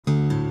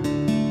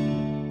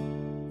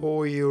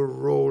Oh, you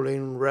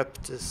rolling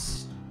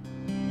raptors.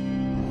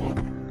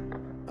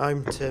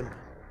 I'm Tim,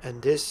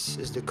 and this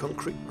is the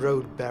concrete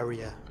road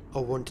barrier I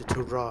wanted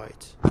to ride.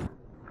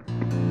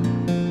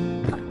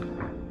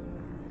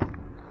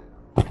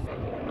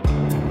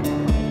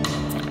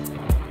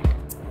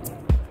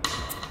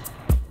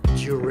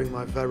 During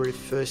my very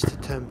first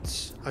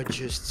attempts, I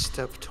just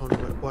stepped on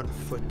with one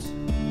foot.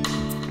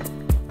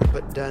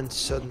 But then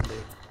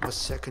suddenly, my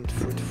second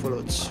foot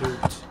followed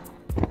suit.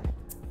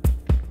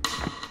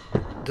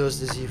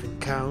 Does this even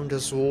count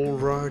as wall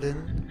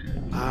riding?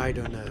 I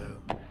don't know.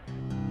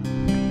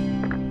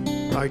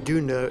 I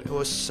do know it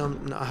was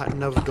something I had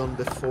never done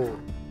before.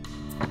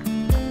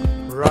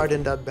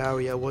 Riding that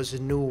barrier was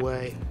a new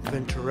way of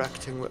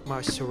interacting with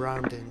my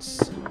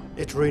surroundings.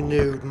 It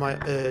renewed my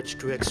urge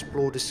to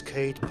explore the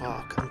skate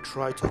park and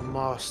try to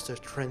master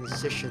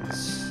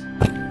transitions.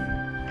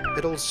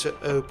 It also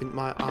opened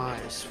my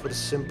eyes for the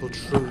simple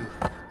truth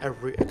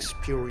every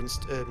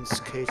experienced urban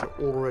skater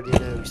already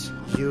knows: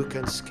 you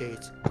can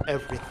skate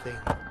everything.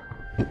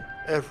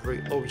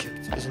 Every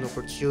object is an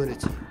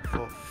opportunity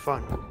for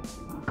fun.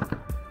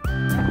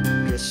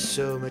 There's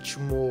so much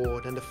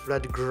more than the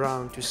flat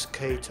ground to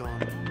skate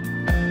on.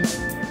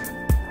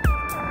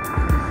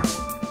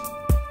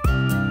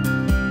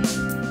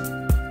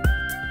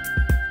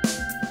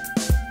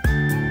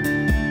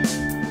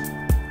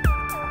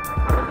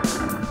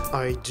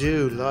 I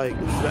do like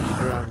the flat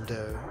ground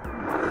though.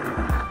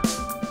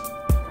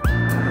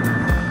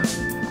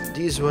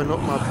 These were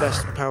not my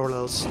best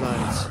parallel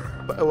slides,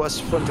 but it was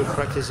fun to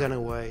practice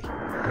anyway.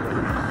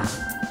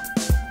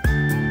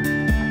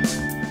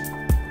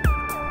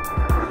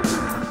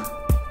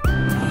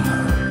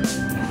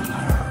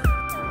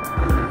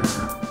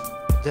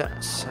 That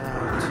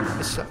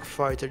sound is like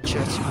fighter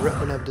jets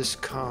ripping up the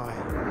sky.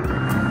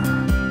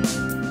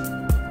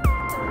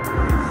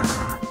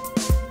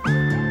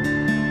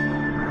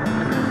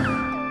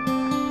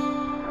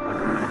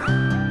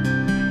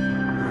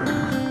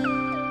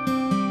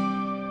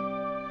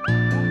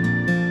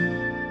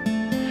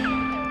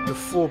 The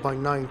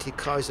 4x90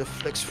 Kizer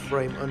Flux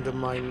frame under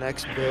my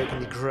next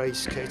burgundy grey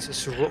skates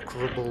is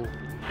rockable.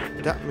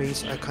 That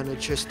means I can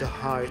adjust the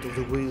height of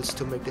the wheels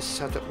to make the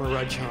setup more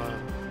agile.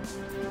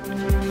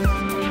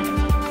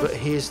 But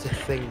here's the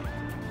thing,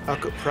 I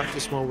could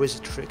practice my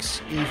wizard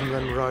tricks even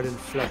when riding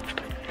flat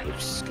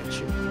with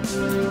sketching.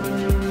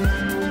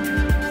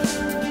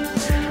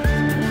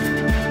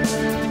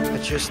 I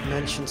just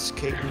mentioned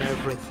skating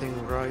everything,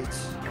 right?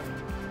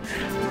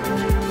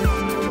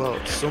 Well,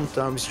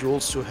 sometimes you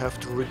also have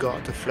to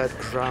regard the flat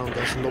ground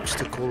as an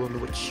obstacle on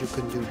which you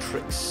can do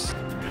tricks.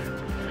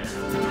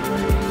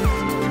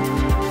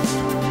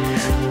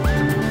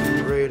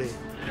 Really,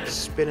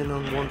 spinning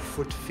on one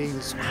foot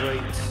feels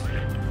great.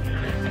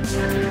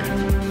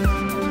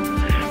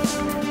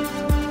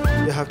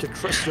 You have to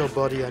trust your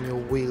body and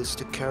your wheels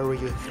to carry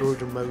you through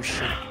the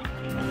motion.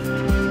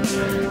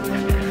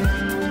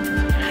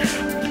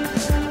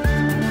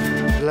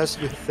 The less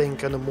you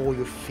think and the more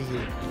you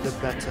feel, the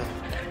better.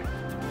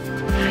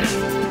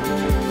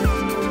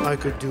 I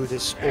could do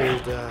this all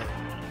day,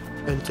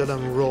 until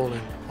I'm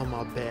rolling on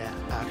my bare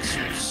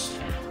axles.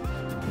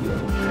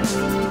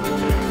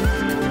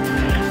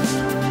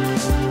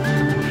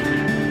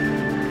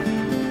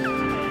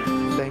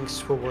 Thanks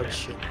for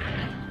watching.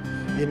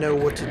 You know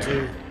what to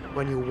do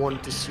when you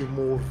want to see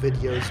more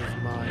videos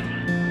of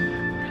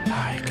mine.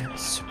 Like and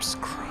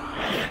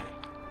subscribe.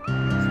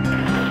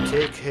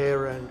 Take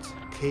care and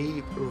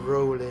keep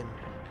rolling.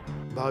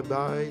 Bye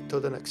bye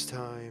till the next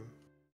time.